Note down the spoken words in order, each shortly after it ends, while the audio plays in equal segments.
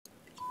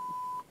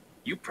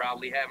You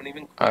probably haven't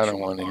even I don't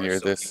want to hear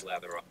this.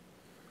 lather up.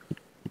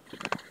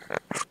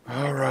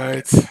 All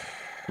right.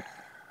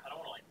 I don't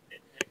want to like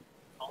nitpick.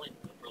 Calling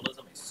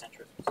liberalism a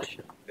centrist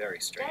position. Very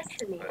strange.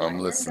 Destiny. I'm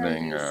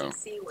listening.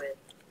 UCC with.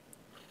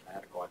 I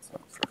had to go outside.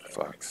 For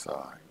fuck's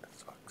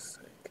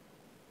sake.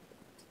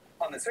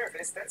 On the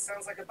surface, that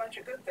sounds like a bunch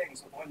of good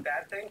things with one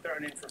bad thing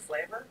thrown in for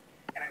flavor.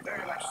 And I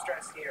very much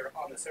stress here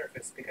on the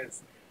surface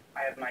because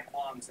I have my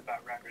qualms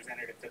about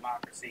representative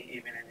democracy,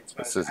 even in its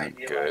most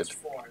idealized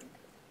form.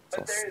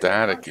 But there is a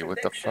Staticky.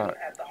 What the contradiction fuck?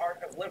 at the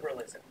heart of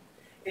liberalism.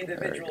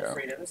 Individual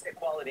freedoms,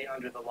 equality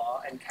under the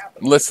law, and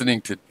capitalism. I'm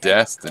listening to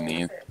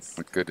Destiny.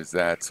 What good is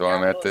that? So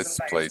I'm at this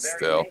place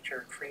still.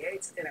 Nature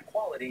creates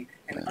inequality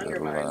and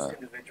undermines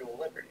individual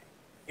liberty.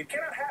 You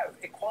cannot have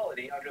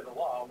equality under the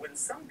law when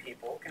some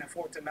people can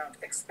afford to mount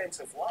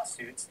expensive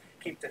lawsuits,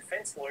 keep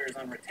defense lawyers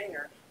on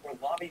retainer, or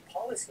lobby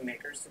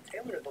policymakers to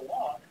tailor the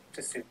law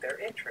to suit their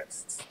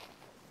interests.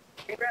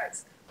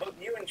 Congrats, both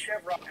you and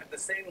Chevron have the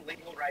same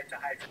legal right to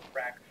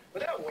hydrofrack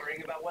without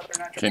worrying about whether or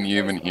not. Can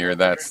you even hear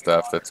that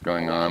stuff that's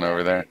going on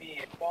over there?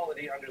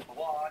 Equality under the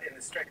law in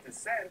the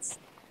strictest sense,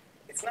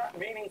 it's not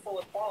meaningful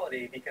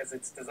equality because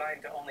it's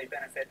designed to only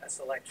benefit a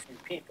select few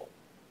people.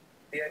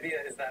 The idea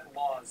is that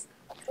laws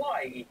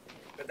apply equally,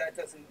 but that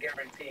doesn't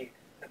guarantee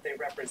that they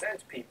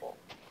represent people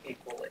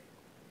equally.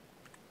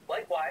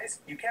 Likewise,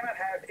 you cannot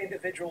have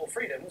individual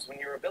freedoms when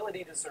your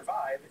ability to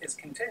survive is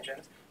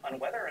contingent on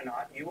whether or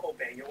not you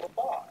obey your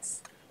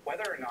boss,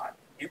 whether or not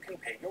you can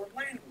pay your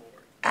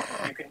landlord,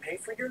 you can pay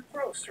for your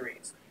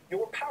groceries,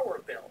 your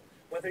power bill,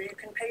 whether you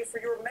can pay for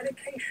your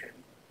medication.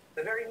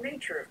 The very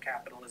nature of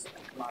capitalism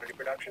and commodity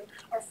production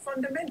are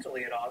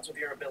fundamentally at odds with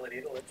your ability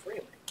to live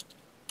freely.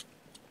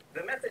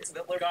 The methods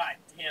that God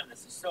damn,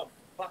 this is so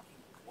fucking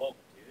woke,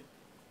 dude.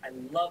 I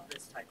love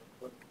this type of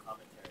political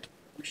commentary.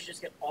 We should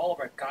just get all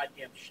of our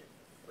goddamn shit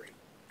for free.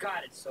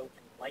 God, it's so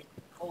enlightening.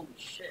 Holy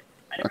shit.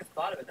 I never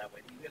thought of it that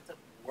way. You have to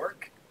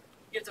work.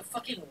 You have to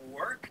fucking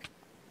work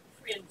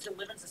to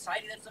live in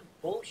society. That's some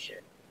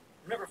bullshit.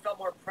 I've never felt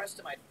more oppressed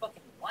in my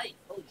fucking life.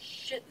 Holy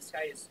shit, this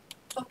guy is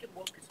fucking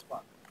woke as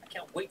fuck. I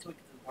can't wait till we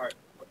get to the part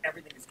where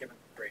everything is given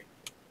for free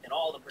and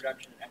all the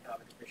production and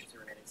economic efficiency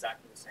remain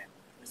exactly the same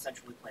in a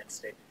centrally planned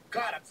state.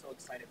 God, I'm so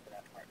excited for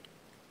that part.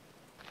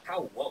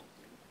 How woke,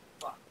 dude.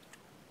 Fuck.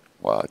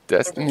 Wow,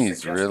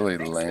 Destiny's really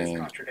lame.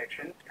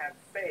 Contradiction have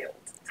failed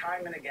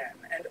time and again,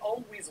 and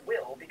always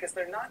will, because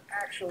they're not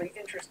actually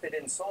interested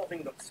in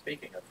solving the.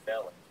 Speaking of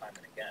failing time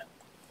and again,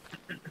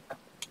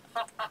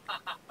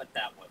 but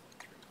that wasn't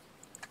true.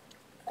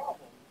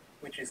 Problem,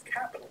 which is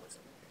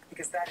capitalism,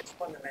 because that is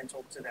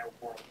fundamental to their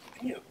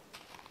worldview.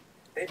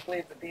 They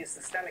believe that these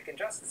systemic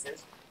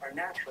injustices are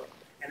natural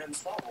and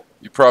unsolvable.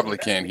 You probably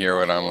can't hear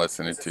what I'm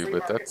listening to,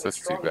 but that's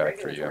just too bad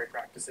for you.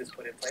 Practices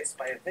put in place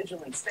by a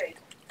vigilant state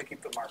to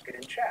keep the market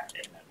in check.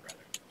 Amen, brother.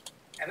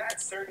 And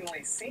that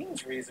certainly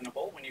seems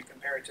reasonable when you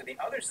compare it to the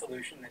other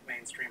solution that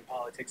mainstream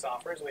politics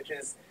offers, which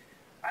is,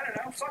 I don't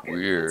know, fuck it.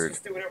 Weird. Let's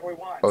just do whatever we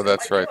want. Oh,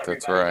 that's right,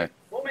 that's right.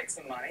 We'll make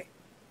some money.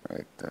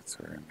 Right, that's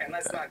right. And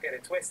let's not get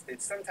it twisted.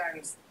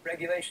 Sometimes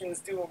regulations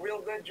do a real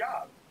good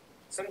job.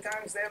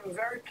 Sometimes they have a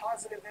very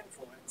positive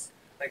influence.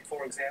 Like,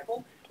 for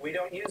example, we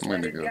don't use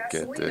leaded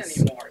gasoline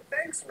anymore.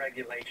 Thanks,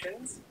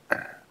 regulations.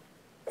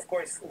 Of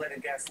course,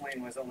 leaded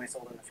gasoline was only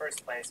sold in the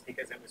first place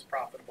because it was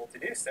profitable to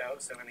do so.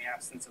 So in the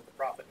absence of the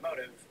profit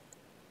motive,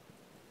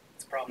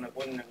 it's a problem that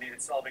wouldn't have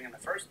needed solving in the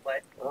first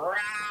place. Wrong.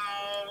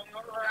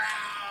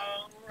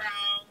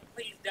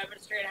 Please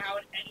demonstrate how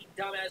in any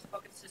dumbass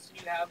fucking system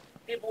you have,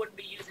 people wouldn't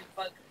be using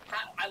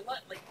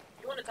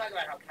you want to talk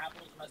about how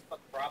capitalism has a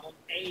fucking problem?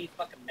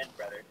 Fucking mint,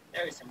 brother.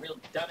 There is some real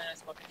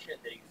dumbass fucking shit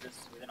that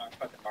exists within our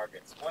fucking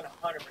markets.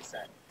 100%.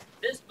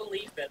 This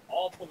belief that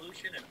all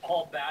pollution and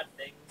all bad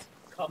things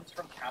comes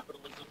from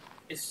capitalism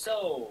is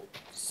so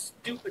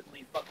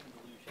stupidly fucking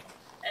delusional.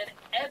 And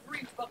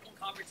every fucking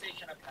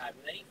conversation I've had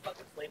with any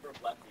fucking flavor of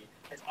lefty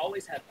has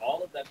always had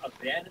all of them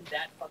abandon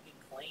that fucking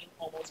claim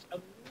almost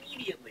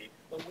immediately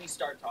when we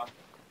start talking.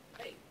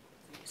 Hey,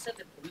 so you said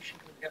that pollution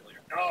comes from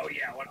capitalism. Oh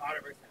yeah,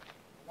 100%.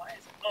 Why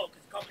is it? Oh,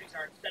 because companies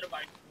are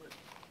incentivized to pollute.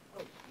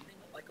 Oh, you think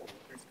that like a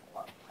workers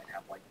co-op might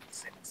have like the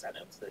same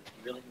incentives that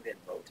you really think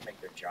they'd vote to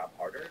make their job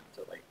harder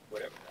to like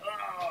whatever?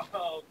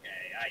 Oh,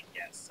 okay, I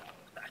guess so.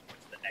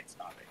 What's the next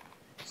topic?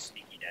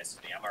 Sneaky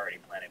Destiny. I'm already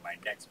planning my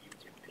next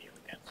YouTube video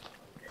against it.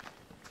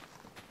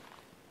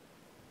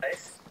 Okay.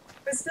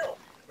 But still,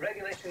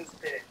 regulations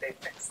did it. They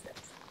fixed it.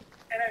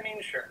 And I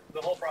mean, sure,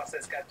 the whole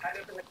process got tied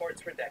up in the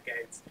courts for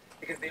decades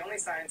because the only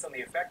science on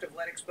the effect of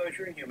lead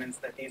exposure in humans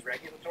that these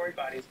regulatory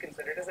bodies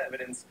considered as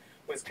evidence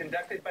was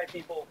conducted by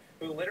people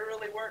who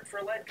literally worked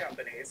for lead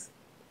companies.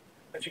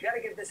 But you got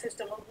to give the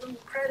system a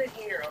little credit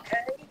here,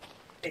 okay?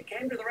 It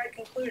came to the right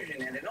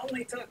conclusion, and it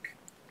only took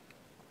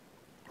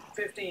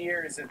 50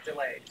 years of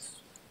delays,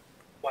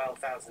 while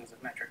thousands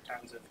of metric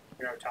tons of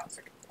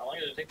neurotoxic. How long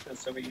did it take for the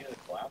Soviet Union to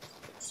collapse?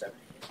 Like 70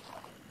 years?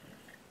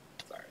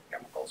 Sorry,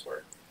 chemicals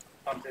were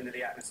pumped into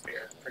the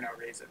atmosphere for no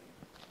reason,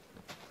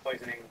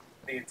 poisoning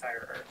the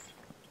entire Earth.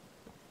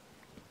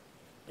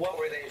 What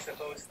were they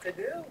supposed to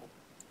do?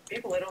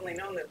 People had only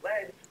known that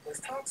lead was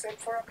toxic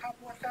for a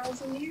couple of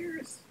thousand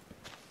years.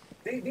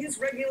 These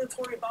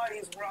regulatory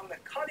bodies were on the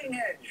cutting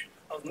edge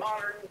of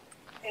modern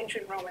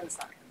ancient Roman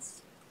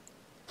science.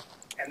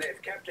 And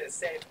they've kept us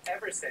safe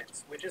ever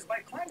since, which is why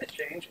climate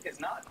change is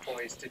not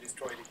poised to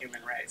destroy the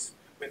human race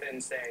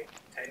within, say,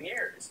 10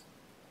 years.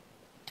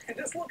 And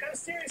just look how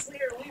seriously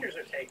our leaders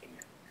are taking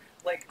it.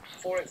 Like,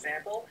 for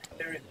example,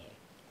 there is...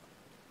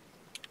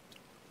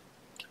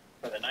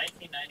 For the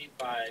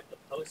 1995, the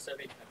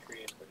post-Soviet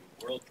countries were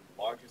the world's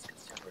largest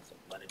consumers of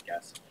leaded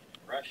gasoline.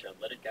 In Russia,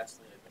 leaded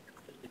gasoline had been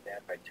completely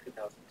banned by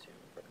 2002.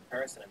 For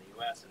comparison, in the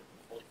U.S., it had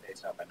been fully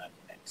phased out by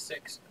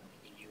 1996, and in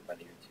the EU by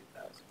the year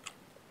 2000.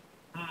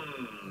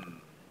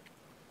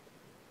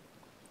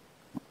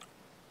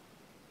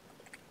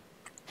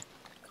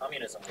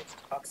 Communism leaves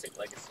toxic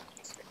legacy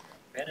in Eastern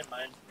Europe. Abandoned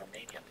mines in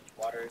Romania leach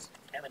waters,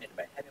 contaminated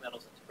by heavy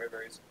metals into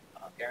rivers. A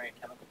Hungarian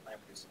chemical plant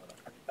produces more than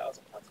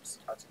 100,000 tons of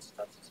toxic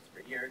substances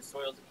per year.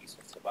 Soils of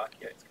eastern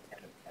Slovakia is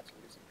contaminated with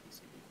cancer-producing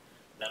PCB.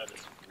 None of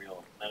this was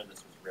real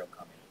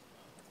communism.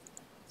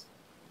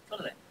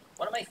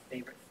 One of my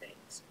favorite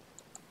things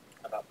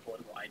about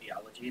political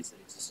ideologies that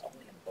exist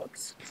only in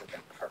books is that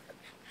they're perfect.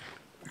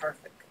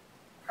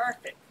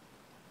 Perfect.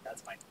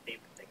 That's my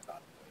favorite thing about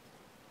it.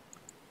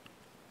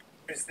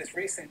 There's this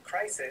recent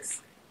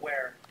crisis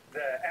where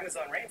the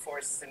Amazon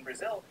rainforests in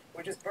Brazil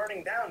were just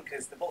burning down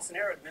because the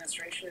Bolsonaro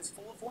administration is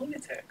full of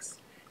lunatics.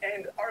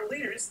 And our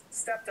leaders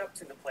stepped up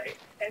to the plate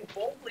and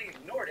boldly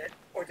ignored it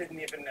or didn't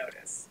even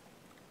notice.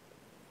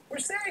 We're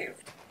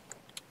saved.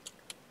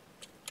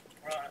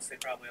 We're honestly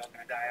probably all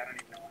going to die. I don't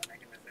even know why I'm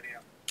making this video.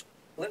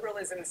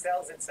 Liberalism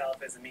sells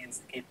itself as a means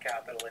to keep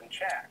capital in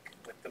check.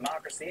 With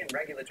democracy and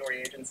regulatory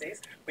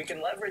agencies, we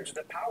can leverage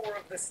the power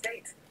of the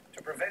state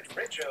to prevent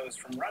richos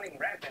from running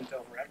rampant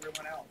over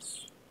everyone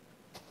else.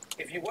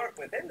 If you work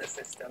within the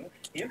system,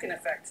 you can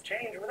effect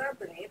change without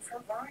the need for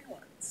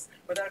violence,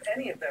 without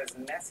any of those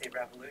messy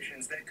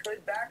revolutions that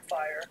could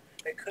backfire,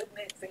 that could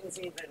make things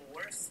even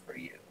worse for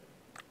you.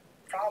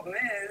 Problem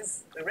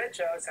is, the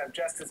richos have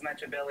just as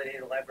much ability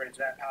to leverage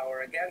that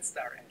power against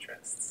our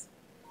interests.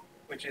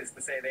 Which is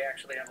to say they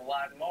actually have a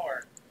lot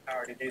more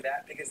power to do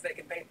that because they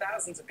can pay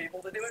thousands of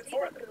people to do it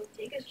for them.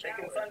 They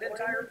can fund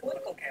entire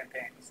political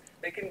campaigns.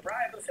 They can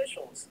bribe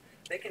officials.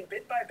 They can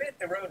bit by bit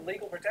erode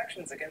legal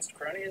protections against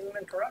cronyism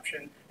and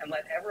corruption and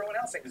let everyone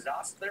else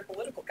exhaust their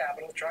political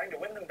capital trying to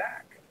win them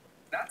back.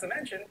 Not to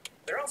mention,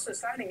 they're also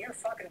signing your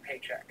fucking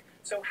paycheck.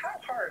 So how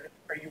hard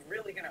are you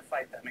really going to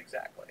fight them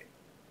exactly?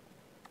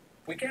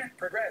 We can't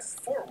progress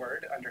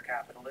forward under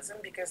capitalism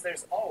because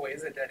there's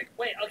always a dedicated...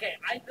 Wait, okay,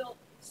 I built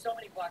so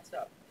many blocks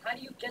up. How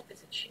do you get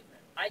this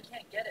achievement? I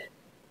can't get it.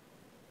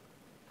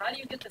 How do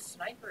you get the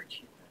sniper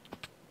achievement?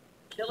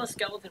 Kill a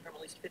skeleton from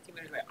at least 50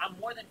 meters away. I'm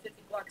more than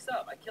 50 blocks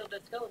up. I killed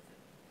that skeleton.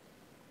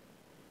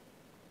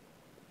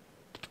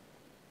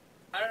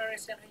 I don't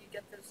understand how you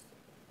get this.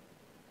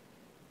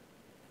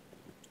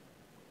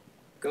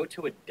 Go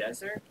to a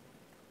desert?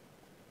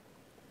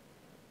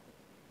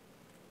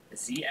 The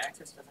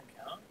Z-axis doesn't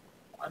count?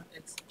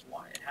 It's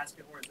why? It has to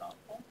be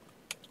horizontal?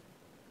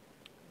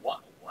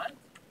 What?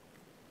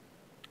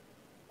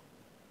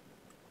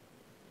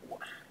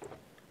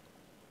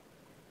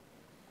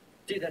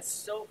 Dude, that's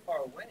so far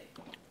away.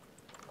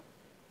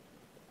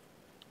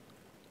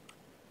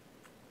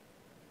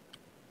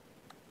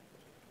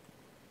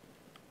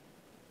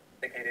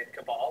 Dedicated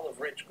cabal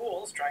of rich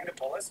ghouls trying to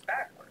pull us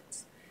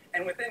backwards.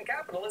 And within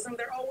capitalism,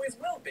 there always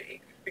will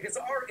be, because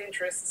our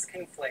interests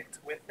conflict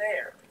with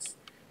theirs.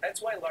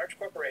 That's why large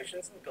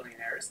corporations and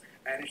billionaires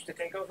manage to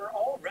take over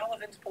all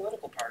relevant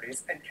political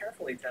parties and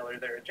carefully tailor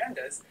their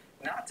agendas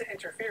not to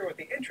interfere with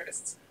the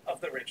interests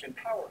of the rich and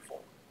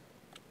powerful.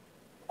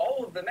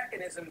 All of the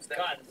mechanisms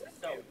that we use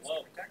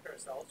to protect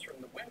ourselves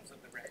from the whims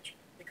of the rich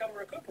become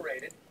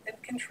recuperated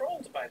and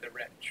controlled by the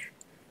rich.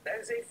 That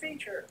is a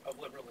feature of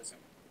liberalism,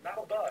 not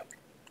a bug.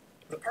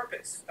 The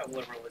purpose of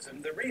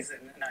liberalism, the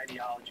reason an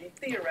ideology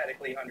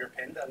theoretically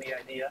underpinned on the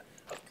idea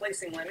of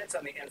placing limits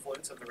on the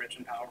influence of the rich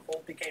and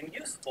powerful became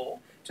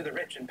useful to the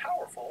rich and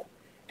powerful,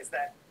 is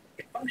that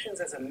it functions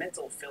as a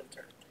mental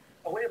filter,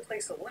 a way to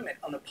place a limit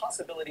on the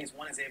possibilities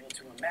one is able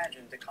to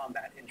imagine to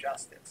combat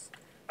injustice,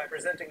 by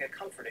presenting a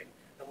comforting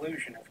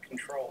illusion of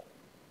control.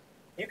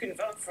 You can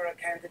vote for a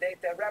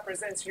candidate that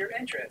represents your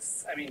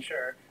interests. I mean,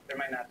 sure, there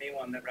might not be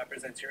one that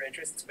represents your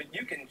interests, but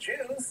you can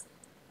choose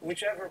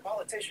whichever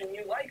politician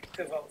you like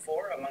to vote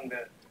for among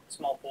the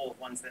small pool of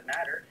ones that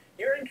matter.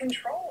 You're in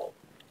control.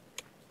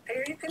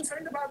 Hey, are you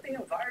concerned about the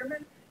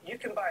environment? You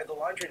can buy the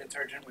laundry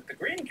detergent with the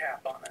green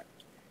cap on it,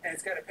 and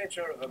it's got a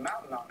picture of a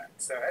mountain on it,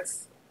 so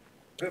that's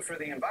good for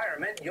the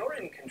environment. You're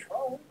in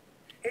control.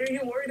 Hey, are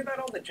you worried about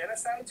all the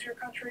genocides your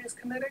country is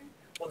committing?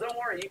 Well, don't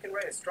worry, you can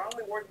write a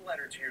strongly worded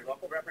letter to your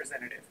local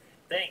representative.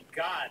 Thank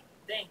God,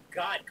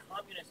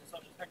 communists and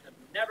social sectors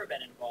have never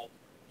been involved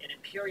in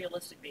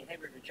imperialistic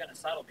behaviors or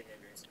genocidal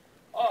behaviors.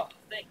 Oh,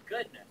 thank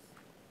goodness.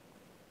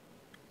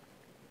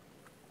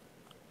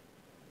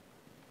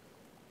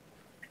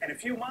 And a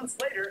few months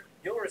later,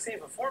 you'll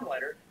receive a form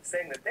letter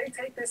saying that they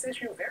take this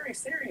issue very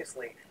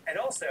seriously, and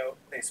also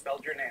they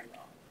spelled your name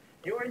wrong.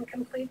 You're in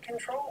complete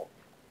control.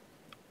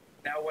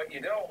 Now, what you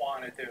don't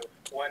want to do,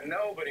 what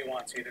nobody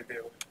wants you to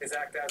do, is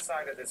act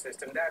outside of the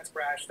system. That's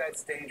brash,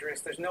 that's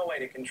dangerous, there's no way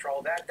to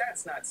control that,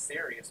 that's not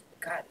serious.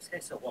 God, this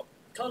guy's so woke.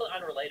 Totally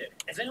unrelated.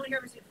 Has anyone here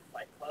ever seen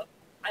Fight Club?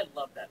 I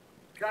love that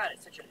movie. God,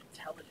 it's such an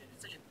intelligent,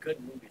 it's such a good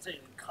movie. It's such a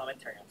good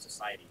commentary on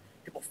society.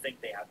 People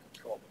think they have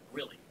control, but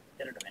really,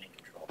 they don't have any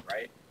control,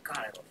 right? God,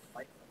 I love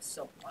Fight Club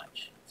so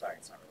much. Sorry,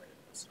 it's not related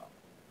to this song.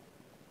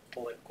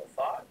 Political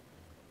thought?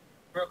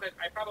 Real quick,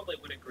 I probably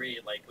would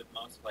agree, like, with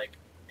most, like,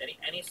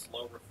 any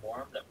slow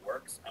reform that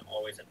works, I'm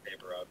always in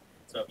favor of.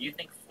 So if you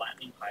think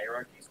flattening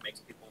hierarchies makes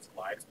people's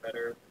lives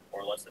better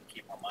or lets them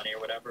keep more money or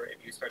whatever,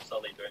 if you start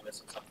slowly doing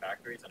this in some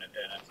factories and it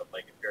ends up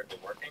like empirically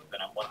working, then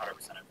I'm 100%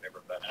 in favor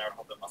of that. And I would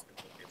hope that most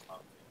people would be as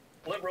well.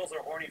 Liberals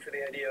are horny for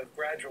the idea of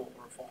gradual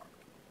reform.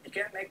 You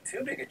can't make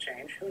too big a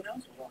change, who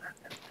knows what will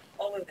happen.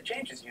 All of the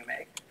changes you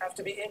make have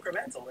to be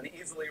incremental and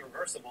easily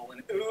reversible,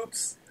 and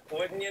oops,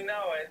 wouldn't you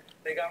know it,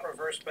 they got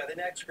reversed by the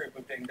next group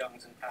of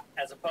ding-dongs in power.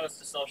 As opposed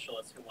to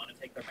socialists who want to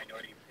take their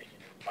minority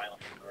opinion and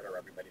violently murder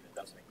everybody that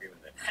doesn't agree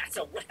with it. That's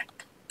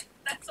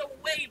a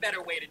way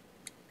better way to...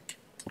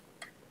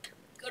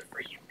 Good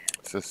for you,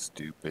 man. So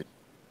stupid.